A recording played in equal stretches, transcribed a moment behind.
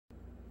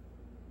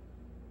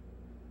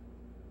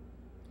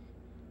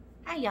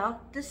Hi y'all,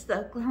 this is the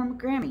Oklahoma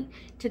Grammy.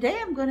 Today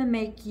I'm going to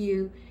make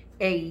you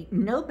a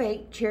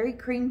no-bake cherry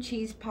cream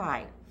cheese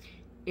pie.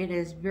 It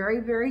is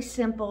very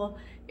simple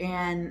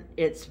and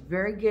it's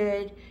very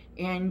good,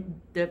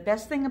 and the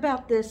best thing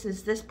about this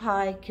is this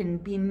pie can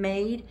be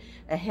made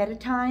ahead of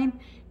time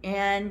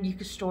and you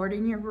can store it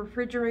in your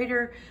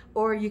refrigerator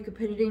or you could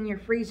put it in your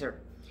freezer.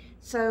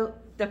 So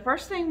the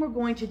first thing we're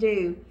going to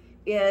do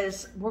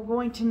is we're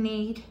going to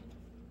need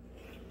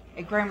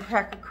a graham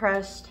cracker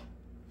crust.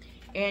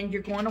 And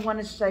you're going to want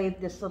to save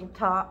this little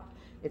top.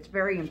 It's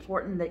very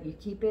important that you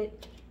keep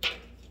it.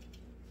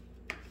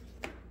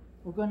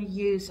 We're going to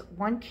use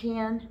 1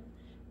 can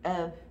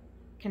of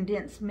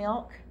condensed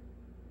milk.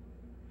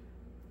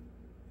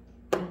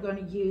 We're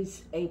going to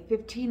use a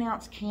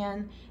 15-ounce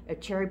can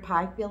of cherry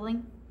pie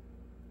filling.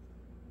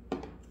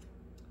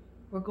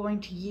 We're going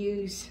to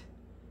use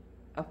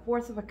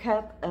 1/4 of a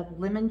cup of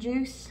lemon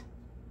juice.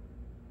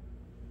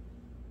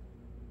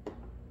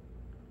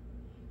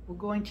 We're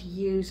going to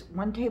use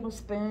 1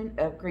 tablespoon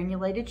of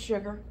granulated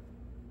sugar.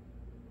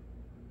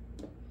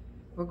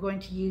 We're going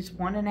to use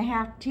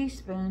 1½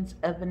 teaspoons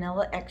of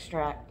vanilla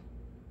extract.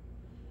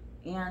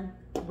 And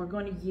we're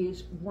going to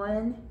use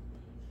 1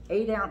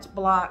 8-ounce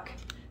block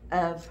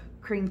of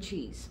cream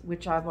cheese,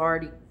 which I've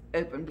already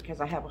opened because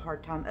I have a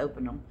hard time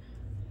opening them.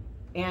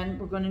 And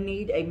we're going to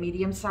need a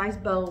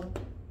medium-sized bowl,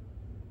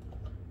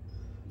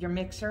 your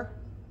mixer,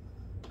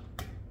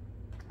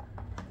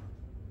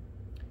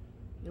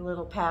 your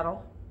little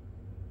paddle,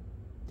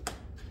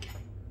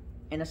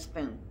 and a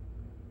spoon.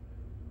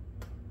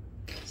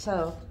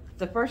 So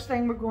the first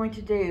thing we're going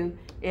to do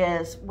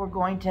is we're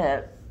going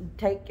to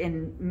take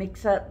and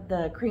mix up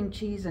the cream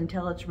cheese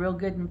until it's real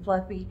good and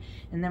fluffy,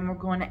 and then we're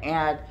going to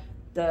add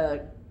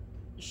the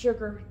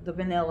sugar, the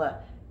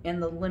vanilla, and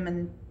the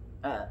lemon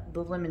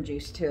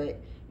juice to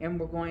it, and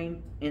we're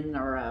going in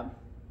our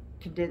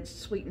condensed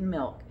sweetened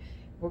milk.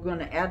 We're going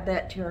to add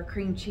that to our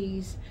cream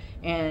cheese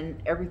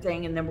and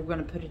everything, and then we're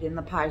going to put it in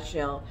the pie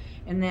shell.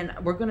 And then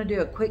we're going to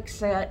do a quick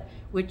set,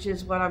 which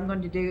is what I'm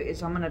going to do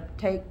is I'm going to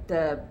take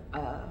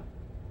add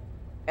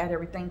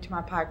everything to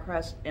my pie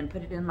crust and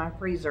put it in my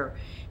freezer,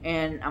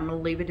 and I'm going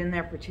to leave it in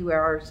there for 2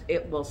 hours.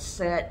 It will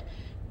set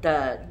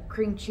the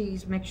cream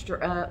cheese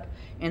mixture up,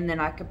 and then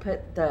I could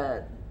put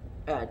the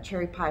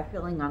cherry pie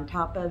filling on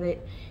top of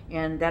it,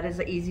 and that is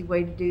an easy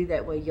way to do.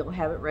 That way you'll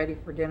have it ready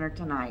for dinner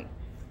tonight.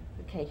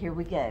 Okay, here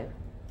we go.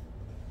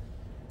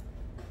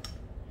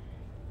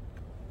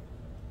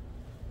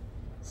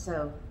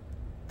 So,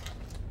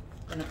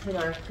 I'm going to put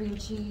our cream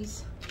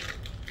cheese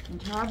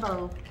into our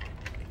bowl.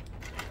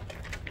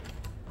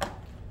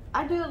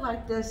 I do it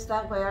like this,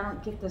 that way I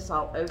don't get this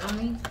all over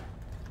me.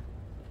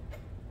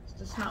 It's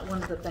just not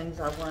one of the things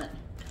I want.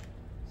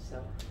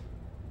 So,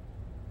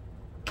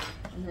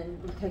 and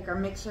then we take our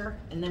mixer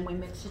and then we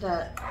mix it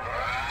up.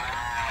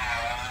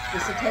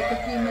 This will take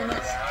a few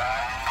minutes.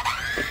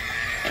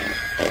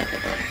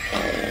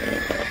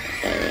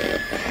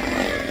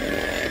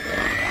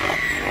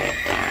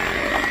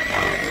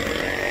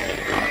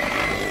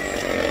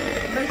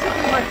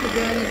 What you're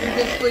doing is you're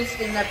just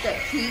loosening up that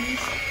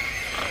cheese.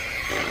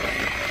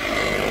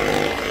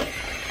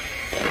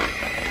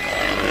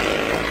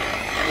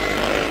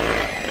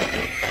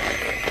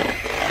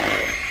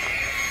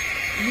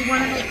 You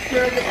want to make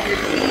sure that your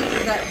cheese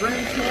is at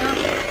room temp.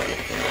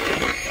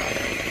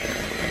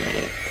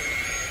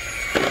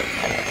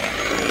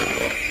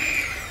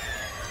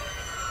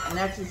 And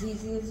that's as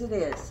easy as it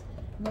is.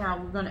 Now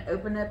we're going to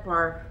open up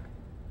our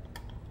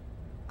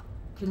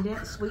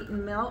condensed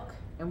sweetened milk,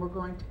 and we're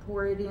going to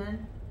pour it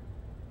in.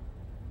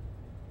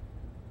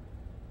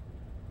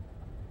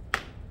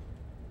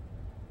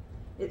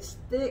 It's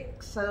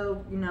thick,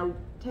 so, you know,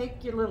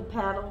 take your little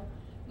paddle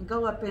and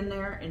go up in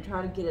there and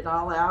try to get it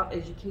all out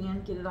as you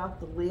can. Get it off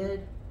the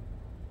lid.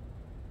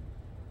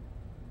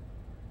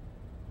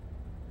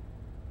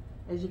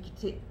 As you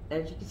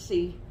can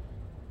see,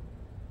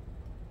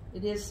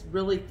 it is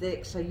really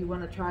thick, so you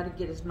want to try to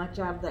get as much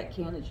out of that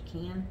can as you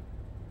can.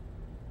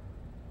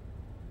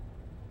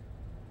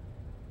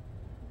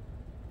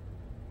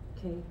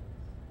 Okay,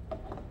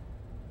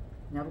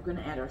 now we're going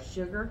to add our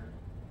sugar,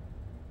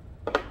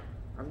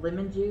 our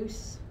lemon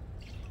juice,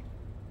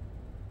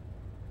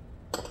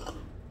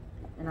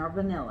 and our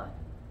vanilla.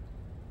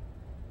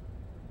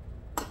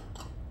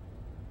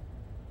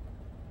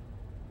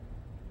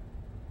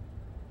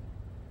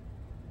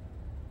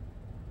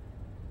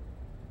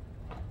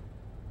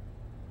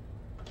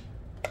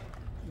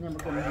 And then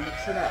we're going to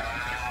mix it up.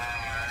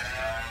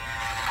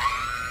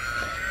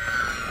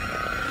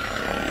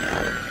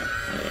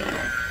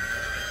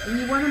 And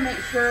you want to make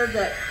sure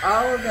that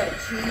all of that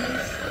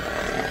cheese,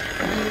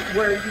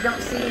 where you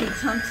don't see any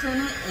chunks in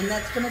it, and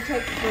that's going to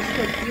take just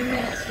a few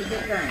minutes to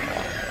get done.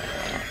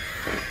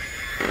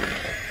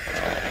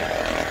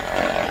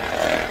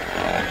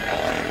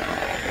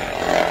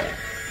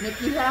 And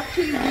if you have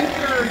to, use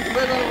your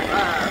little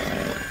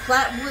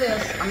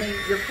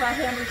your flat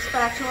handled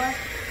spatula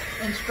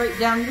and scrape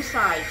down the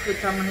sides,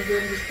 which I'm going to do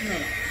in just a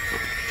minute.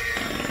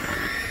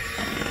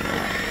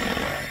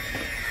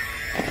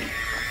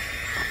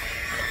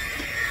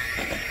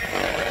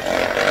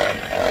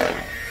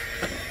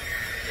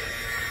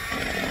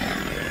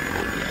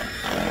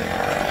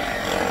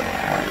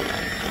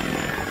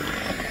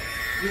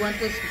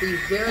 want this to be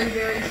very,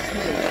 very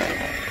smooth.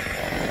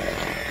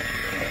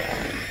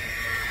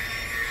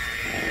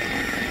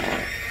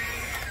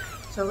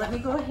 So let me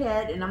go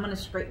ahead and I'm going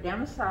to scrape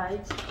down the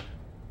sides.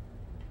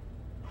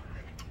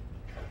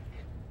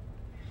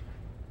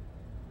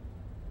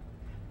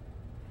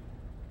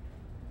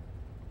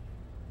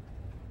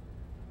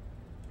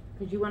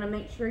 Because you want to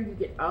make sure you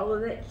get all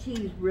of that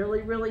cheese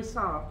really, really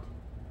soft,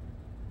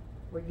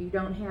 where you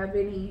don't have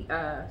any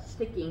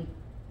sticking.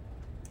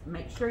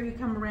 Make sure you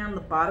come around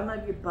the bottom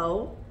of your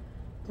bowl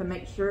to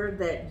make sure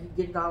that you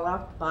get it all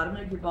off the bottom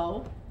of your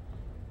bowl.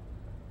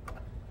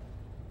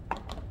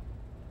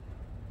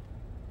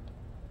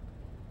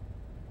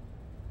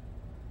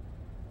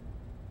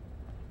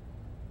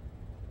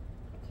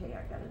 Okay,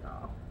 I got it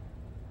all.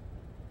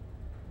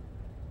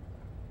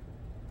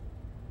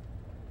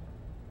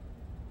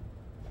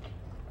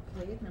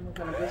 Okay, and then we're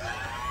going to whisk.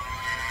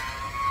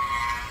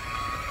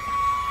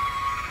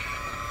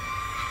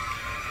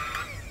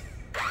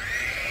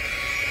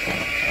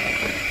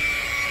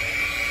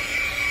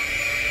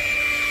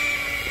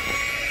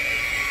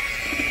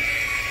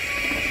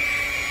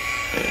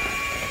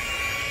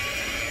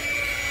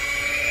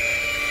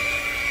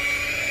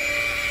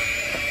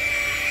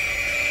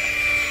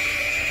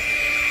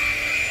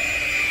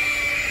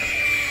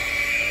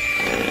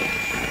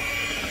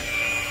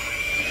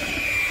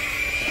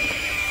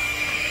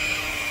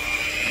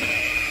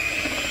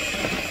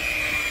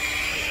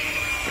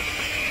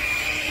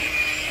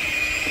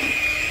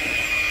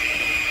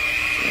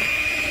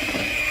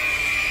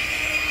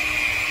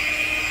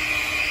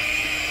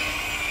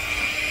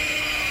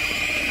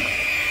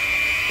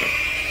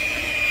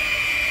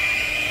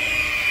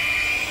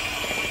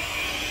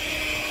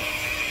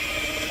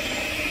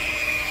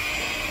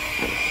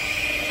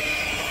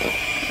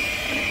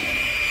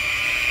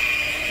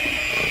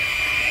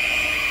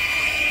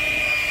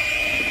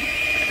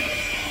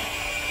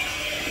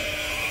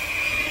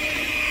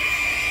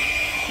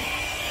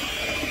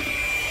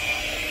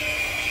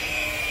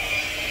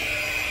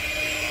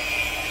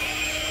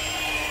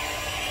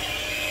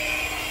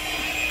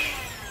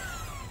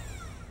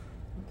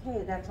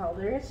 Okay, that's all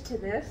there is to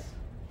this.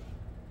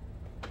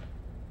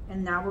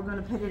 And now we're going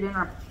to put it in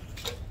our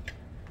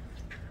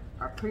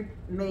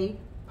pre-made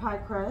pie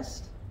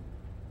crust.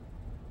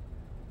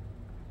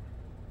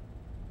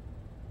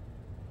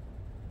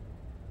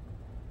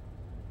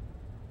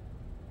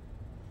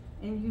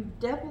 And you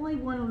definitely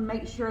want to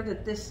make sure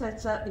that this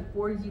sets up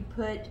before you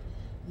put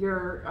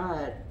your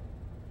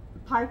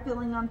pie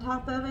filling on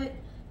top of it.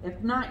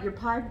 If not, your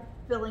pie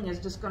filling is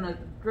just going to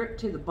drip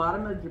to the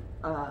bottom of your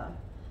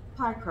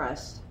pie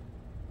crust.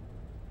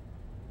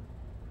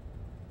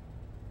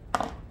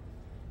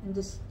 And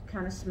just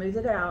kind of smooth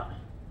it out.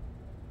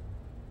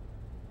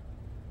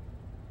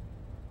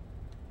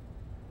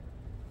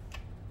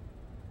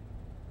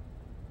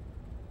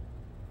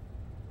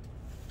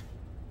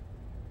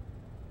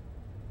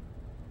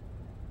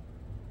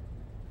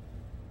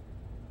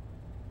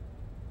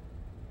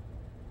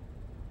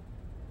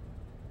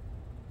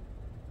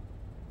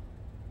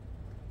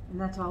 And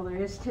that's all there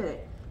is to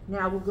it.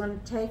 Now we're going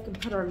to take and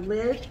put our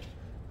lid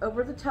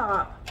over the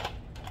top.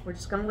 We're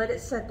just going to let it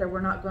sit there.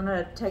 We're not going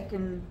to take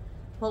and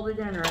hold it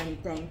in or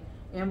anything.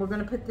 And we're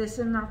going to put this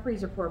in our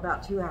freezer for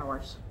about 2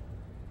 hours.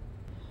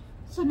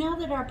 So now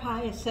that our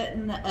pie is set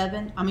in the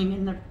oven,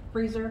 in the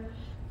freezer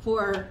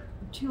for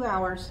 2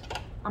 hours,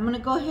 I'm going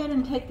to go ahead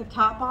and take the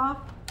top off.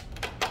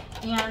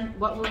 And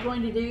what we're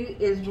going to do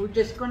is we're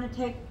just going to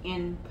take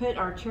and put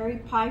our cherry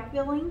pie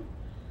filling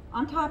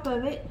on top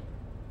of it.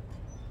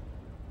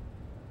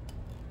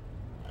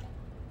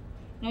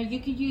 Now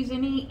you could use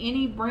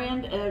any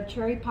brand of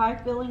cherry pie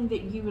filling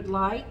that you would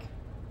like.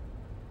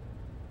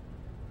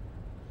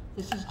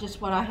 This is just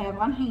what I have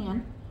on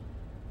hand.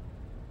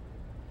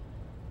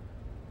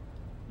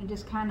 And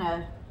just kind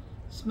of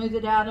smooth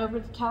it out over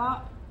the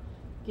top,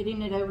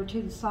 getting it over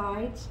to the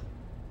sides.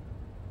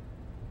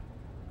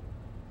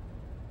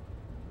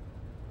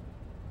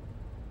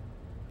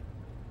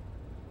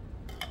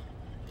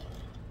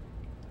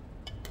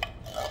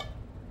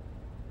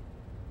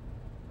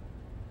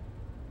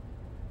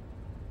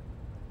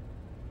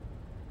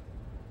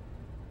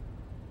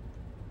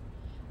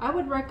 I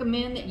would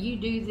recommend that you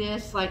do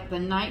this like the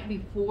night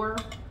before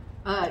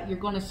you're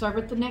going to serve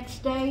it the next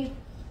day,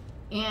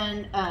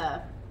 and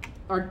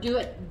or do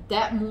it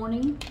that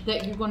morning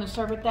that you're going to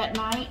serve it that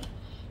night.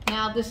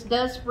 Now this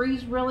does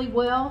freeze really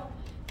well,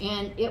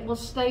 and it will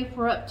stay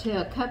for up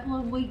to a couple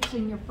of weeks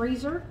in your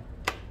freezer.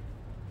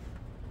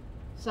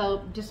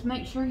 So just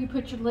make sure you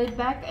put your lid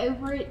back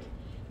over it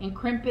and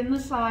crimp in the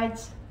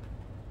sides.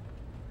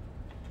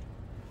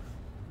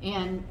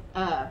 And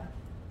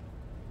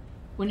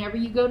whenever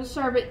you go to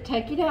serve it,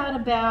 take it out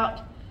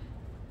about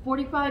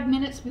 45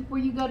 minutes before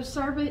you go to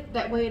serve it.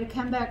 That way it'll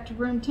come back to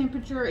room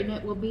temperature, and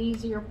it will be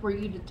easier for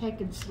you to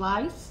take and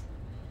slice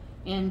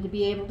and to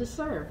be able to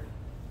serve.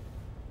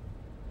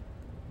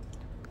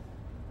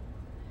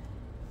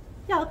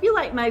 Now, if you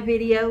like my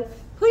video,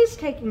 please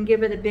take and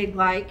give it a big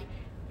like,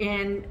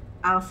 and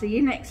I'll see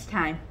you next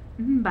time.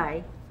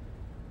 Bye.